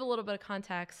to give a little bit of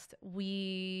context,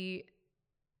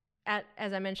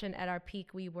 as I mentioned, at our peak,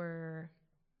 we were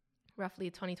roughly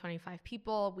 25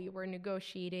 people. We were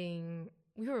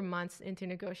months into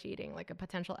negotiating like a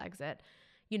potential exit,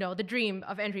 you know, the dream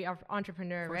of every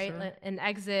entrepreneur, for right? Sure. An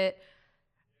exit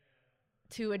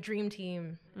to a dream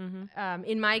team. Mm-hmm.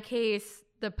 In my case,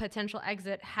 the potential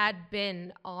exit had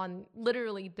been on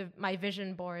literally my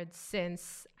vision board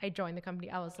since I joined the company.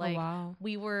 I was like,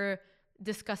 we were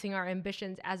discussing our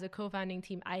ambitions as a co-founding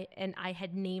team. I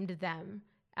had named them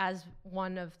as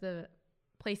one of the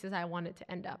places I wanted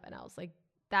to end up. And I was like,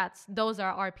 those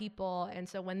are our people. And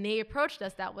so when they approached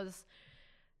us, that was,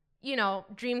 you know,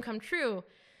 dream come true.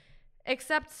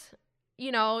 Except,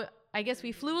 you know, I guess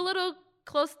we flew a little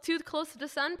too close to the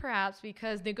sun, perhaps,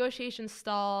 because negotiations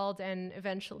stalled and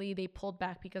eventually they pulled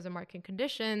back because of market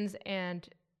conditions. And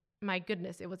my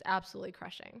goodness, it was absolutely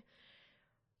crushing,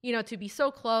 you know, to be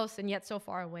so close and yet so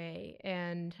far away.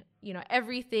 And, you know,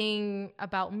 everything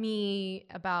about me,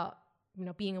 about, you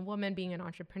know, being a woman, being an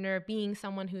entrepreneur, being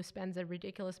someone who spends a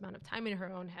ridiculous amount of time in her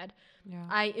own head. Yeah.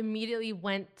 I immediately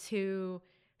went to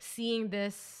seeing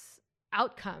this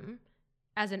outcome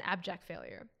as an abject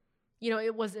failure. You know,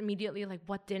 it was immediately like,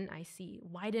 what didn't I see?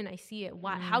 Why didn't I see it?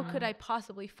 How could I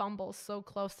possibly fumble so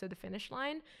close to the finish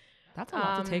line? That's a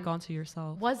lot to take onto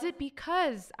yourself. Was it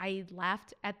because I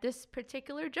laughed at this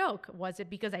particular joke? Was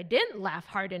it because I didn't laugh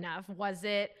hard enough? Was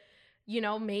it, you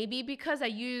know, maybe because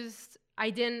I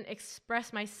didn't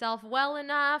express myself well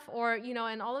enough, or, you know,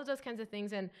 and all of those kinds of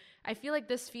things. And I feel like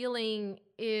this feeling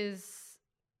is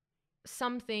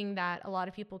something that a lot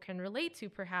of people can relate to,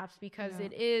 perhaps, because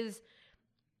it is,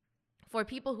 for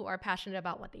people who are passionate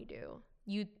about what they do,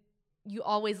 you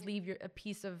always leave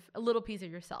a little piece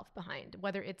of yourself behind,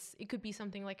 whether it could be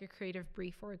something like a creative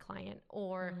brief for a client,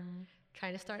 or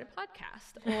trying to start a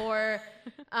podcast, or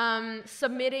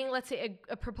submitting, let's say,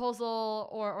 a proposal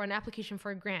or an application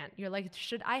for a grant. You're like,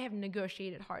 should I have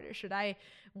negotiated harder?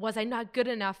 Was I not good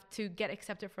enough to get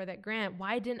accepted for that grant?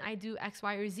 Why didn't I do X,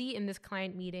 Y, or Z in this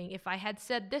client meeting? If I had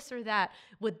said this or that,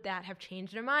 would that have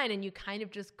changed their mind? And you kind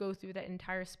of just go through that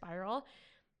entire spiral.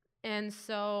 And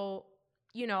so,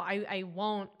 you know, I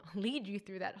won't lead you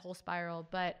through that whole spiral,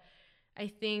 but I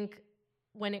think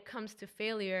when it comes to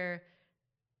failure,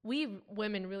 we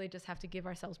women really just have to give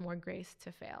ourselves more grace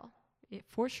to fail.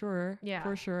 For sure. Yeah.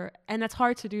 For sure. And that's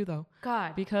hard to do though.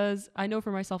 God. Because I know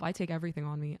for myself, I take everything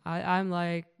on me. I'm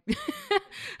like,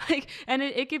 and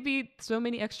it could be so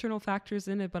many external factors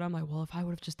in it, but I'm like, well, if I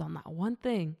would have just done that one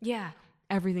thing,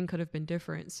 everything could have been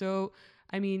different. So,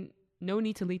 I mean, no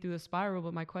need to lead through the spiral,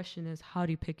 but my question is, how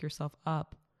do you pick yourself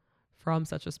up from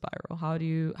such a spiral? How do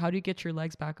you get your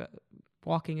legs back up,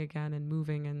 walking again and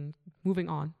moving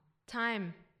on?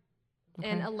 Time. Okay.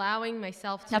 And allowing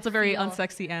myself to That's a very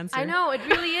unsexy answer. I know, it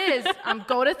really is.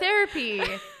 Go to therapy.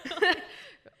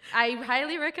 I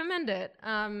highly recommend it.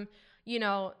 You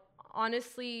know,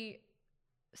 honestly,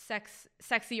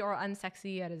 sexy or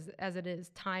unsexy as it is,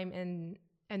 time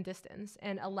and distance,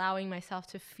 and allowing myself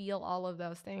to feel all of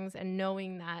those things, and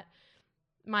knowing that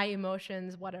my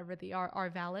emotions, whatever they are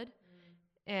valid.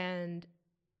 And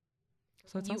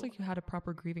So it sounds like you had a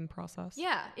proper grieving process.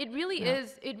 Yeah, it really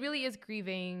is. It really is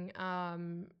grieving.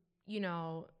 You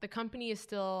know, the company is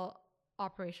still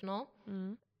operational.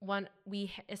 When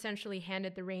we essentially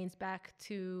handed the reins back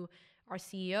to our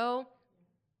CEO,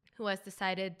 who has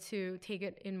decided to take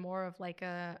it in more of like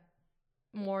a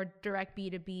more direct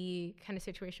B2B kind of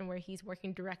situation where he's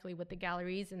working directly with the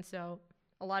galleries. And so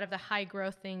a lot of the high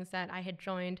growth things that I had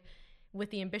joined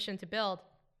with the ambition to build,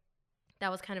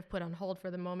 that was kind of put on hold for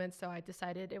the moment. So I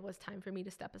decided it was time for me to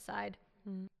step aside.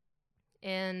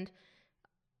 And,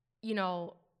 you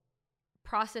know,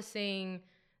 processing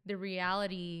the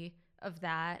reality of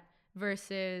that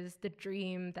versus the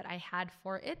dream that I had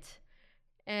for it,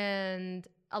 and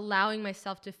allowing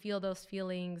myself to feel those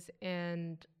feelings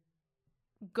and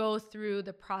go through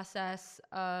the process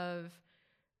of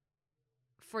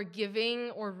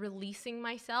forgiving or releasing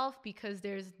myself, because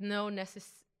there's no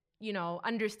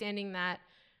understanding that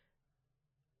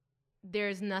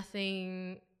there's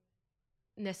nothing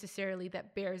necessarily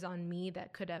that bears on me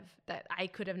that I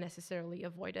could have necessarily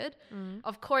avoided.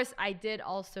 Of course, I did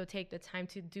also take the time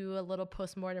to do a little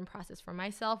postmortem process for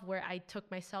myself, where I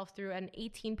took myself through an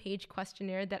 18-page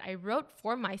questionnaire that I wrote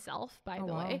for myself, by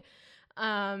the way,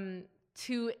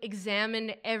 to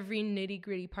examine every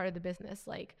nitty-gritty part of the business.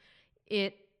 Like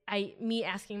me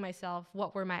asking myself,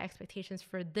 what were my expectations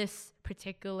for this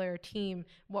particular team?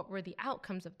 What were the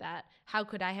outcomes of that? How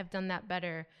could I have done that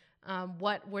better?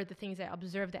 What were the things I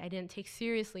observed that I didn't take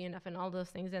seriously enough, and all those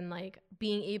things. And like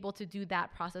being able to do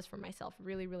that process for myself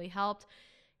really, really helped.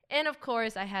 And of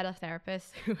course, I had a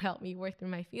therapist who helped me work through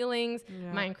my feelings,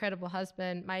 my incredible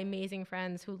husband, my amazing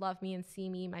friends who love me and see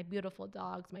me, my beautiful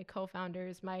dogs, my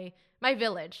co-founders, my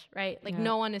village, right? Like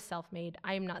no one is self-made.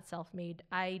 I am not self-made.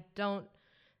 I don't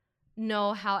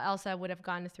know how else I would have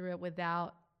gotten through it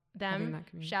without them.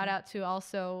 Shout out to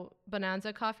also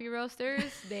Bonanza Coffee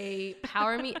Roasters. They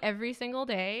power me every single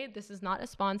day. This is not a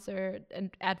sponsored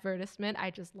advertisement.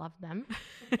 I just love them.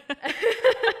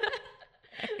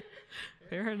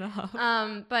 Fair enough.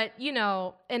 But you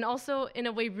know, and also in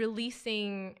a way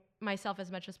releasing myself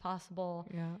as much as possible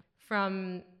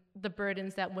from the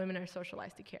burdens that women are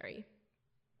socialized to carry.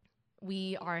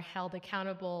 We are held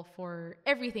accountable for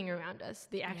everything around us,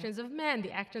 the actions of men,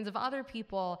 the actions of other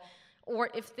people.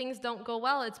 Or if things don't go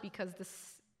well,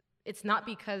 it's not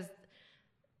because,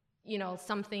 you know,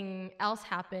 something else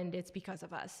happened, it's because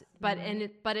of us. But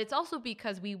it's also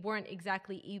because we weren't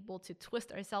exactly able to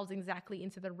twist ourselves exactly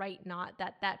into the right knot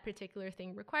that particular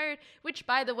thing required, which,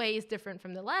 by the way, is different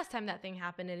from the last time that thing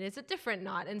happened. It is a different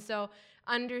knot. And so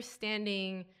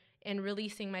understanding and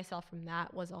releasing myself from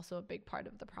that was also a big part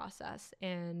of the process.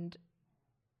 And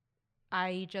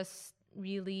I just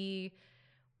really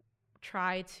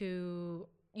try to,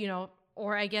 you know,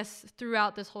 or I guess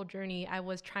throughout this whole journey, I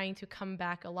was trying to come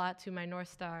back a lot to my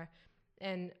North Star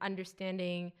and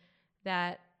understanding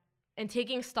that and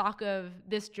taking stock of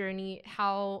this journey.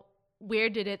 Where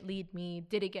did it lead me?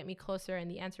 Did it get me closer? And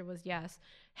the answer was yes.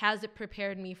 Has it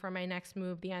prepared me for my next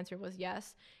move? The answer was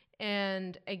yes.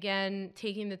 And again,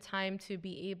 taking the time to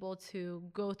be able to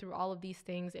go through all of these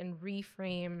things and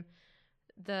reframe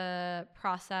the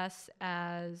process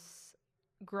as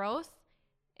growth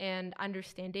and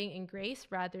understanding and grace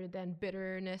rather than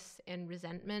bitterness and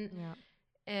resentment.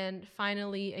 And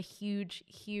finally, a huge,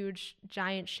 huge,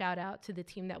 giant shout out to the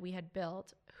team that we had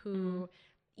built, who,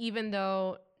 even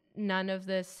though none of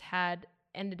this had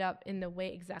ended up in the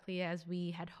way exactly as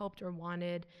we had hoped or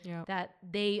wanted, that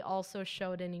they also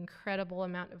showed an incredible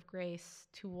amount of grace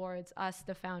towards us,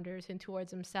 the founders, and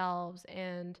towards themselves.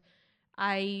 And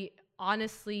I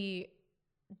honestly,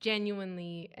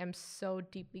 genuinely am so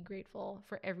deeply grateful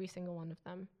for every single one of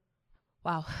them.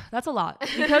 Wow, that's a lot.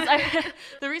 Because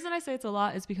the reason I say it's a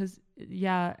lot is because,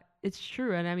 it's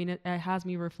true. And I mean, it has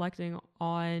me reflecting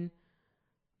on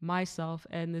myself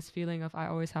and this feeling of I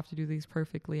always have to do these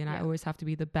perfectly and I always have to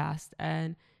be the best.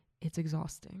 And it's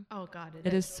exhausting. Oh, God,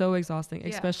 it is so exhausting,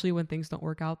 especially when things don't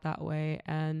work out that way.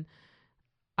 And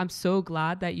I'm so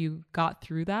glad that you got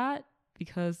through that,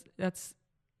 because that's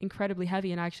incredibly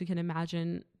heavy. And I actually can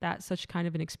imagine that such kind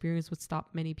of an experience would stop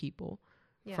many people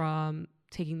from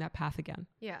taking that path again.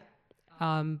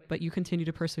 But you continue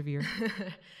to persevere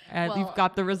and you've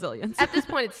got the resilience. At this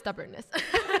point, it's stubbornness.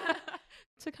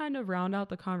 To kind of round out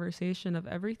the conversation of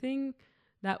everything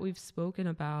that we've spoken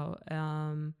about,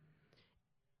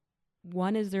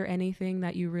 one, is there anything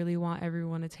that you really want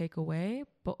everyone to take away?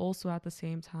 But also at the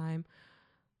same time,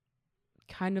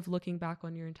 kind of looking back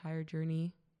on your entire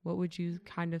journey, what would you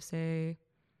kind of say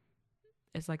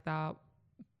is like that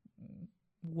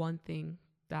one thing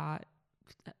that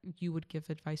you would give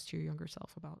advice to your younger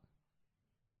self about?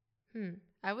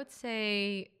 I would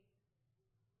say,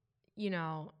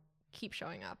 keep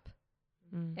showing up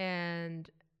and,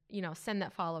 send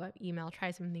that follow-up email,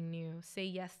 try something new, say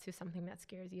yes to something that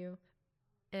scares you.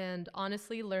 And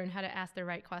honestly, learn how to ask the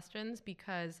right questions,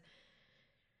 because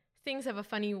things have a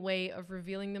funny way of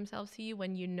revealing themselves to you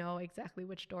when you know exactly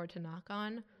which door to knock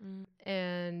on.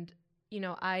 And,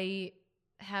 I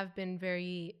have been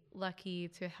very lucky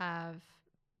to have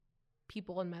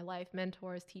people in my life,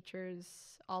 mentors,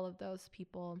 teachers, all of those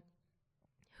people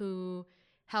who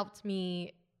helped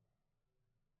me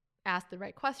ask the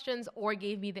right questions or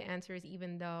gave me the answers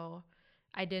even though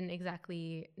I didn't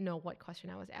exactly know what question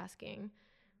I was asking.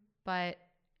 But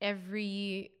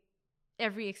every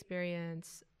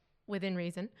experience, within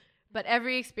reason, but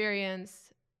every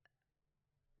experience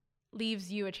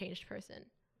leaves you a changed person.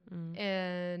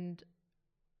 And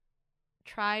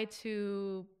try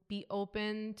to be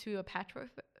open to a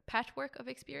patchwork of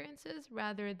experiences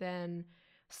rather than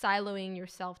siloing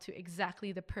yourself to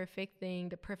exactly the perfect thing,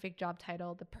 the perfect job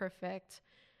title, the perfect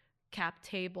cap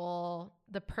table,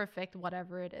 the perfect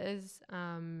whatever it is.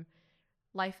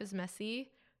 Life is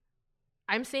messy.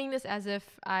 I'm saying this as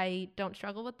if I don't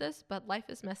struggle with this, but life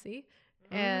is messy,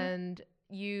 and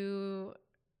you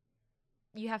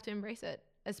have to embrace it.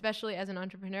 Especially as an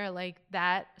entrepreneur, like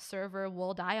that server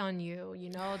will die on you,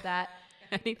 that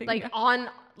anything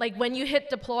when you hit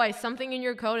deploy, something in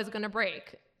your code is going to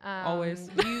break.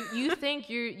 Always. You think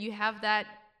you have that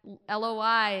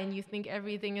LOI and you think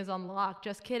everything is unlocked.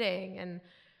 Just kidding. And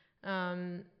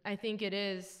I think it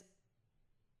is,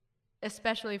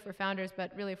 especially for founders,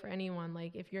 but really for anyone,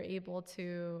 like if you're able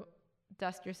to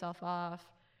dust yourself off,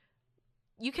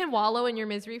 you can wallow in your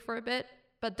misery for a bit,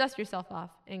 but dust yourself off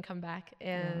and come back.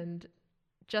 And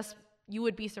just, you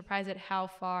would be surprised at how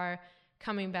far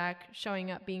coming back, showing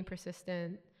up, being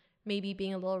persistent, maybe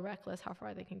being a little reckless, how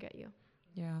far they can get you.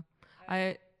 Yeah.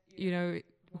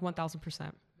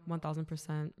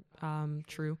 1000%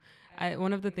 true.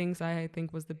 One of the things I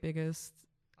think was the biggest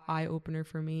eye opener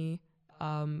for me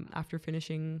after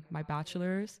finishing my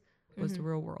bachelor's was the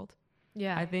real world.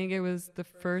 Yeah. I think it was the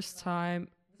first time,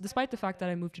 despite the fact that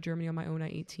I moved to Germany on my own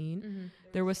at 18,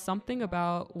 there was something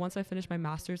about once I finished my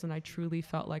master's and I truly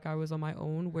felt like I was on my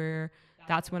own, where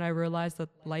that's when I realized that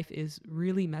life is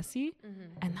really messy.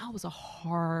 And that was a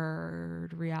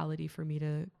hard reality for me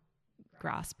to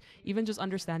grasp. Even just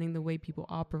understanding the way people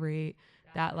operate,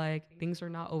 that like things are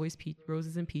not always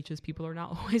roses and peaches. People are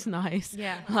not always nice.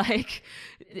 Yeah. Like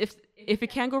if it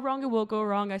can go wrong, it will go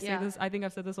wrong. I say this, I think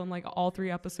I've said this on like all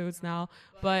 3 episodes now,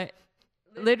 but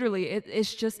literally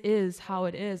it just is how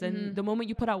it is. And the moment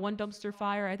you put out one dumpster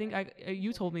fire, I think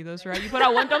you told me this, right? You put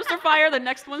out one dumpster fire, the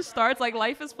next one starts. Like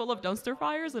life is full of dumpster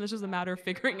fires, and it's just a matter of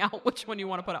figuring out which one you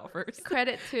want to put out first.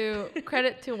 Credit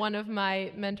to one of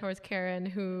my mentors, Karen,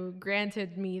 who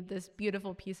granted me this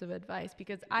beautiful piece of advice,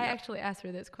 because I actually asked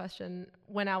her this question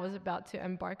when I was about to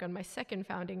embark on my second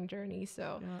founding journey,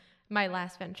 my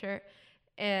last venture.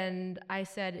 And I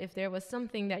said, if there was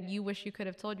something that you wish you could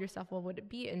have told yourself, what would it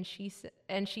be? And she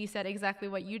said exactly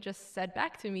what you just said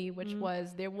back to me, which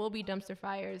was, there will be dumpster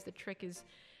fires. The trick is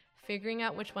figuring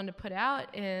out which one to put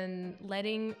out and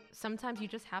sometimes you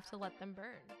just have to let them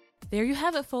burn. There you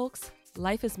have it, folks.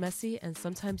 Life is messy, and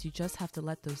sometimes you just have to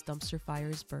let those dumpster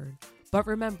fires burn. But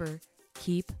remember,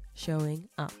 keep showing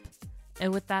up.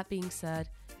 And with that being said,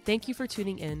 thank you for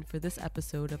tuning in for this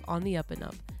episode of On the Up and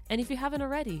Up. And if you haven't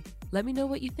already, let me know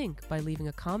what you think by leaving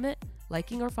a comment,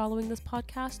 liking or following this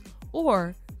podcast,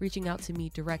 or reaching out to me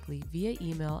directly via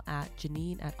email at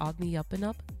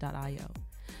janine@ontheupandup.io.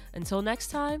 Until next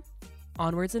time,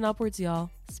 onwards and upwards, y'all.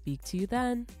 Speak to you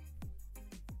then.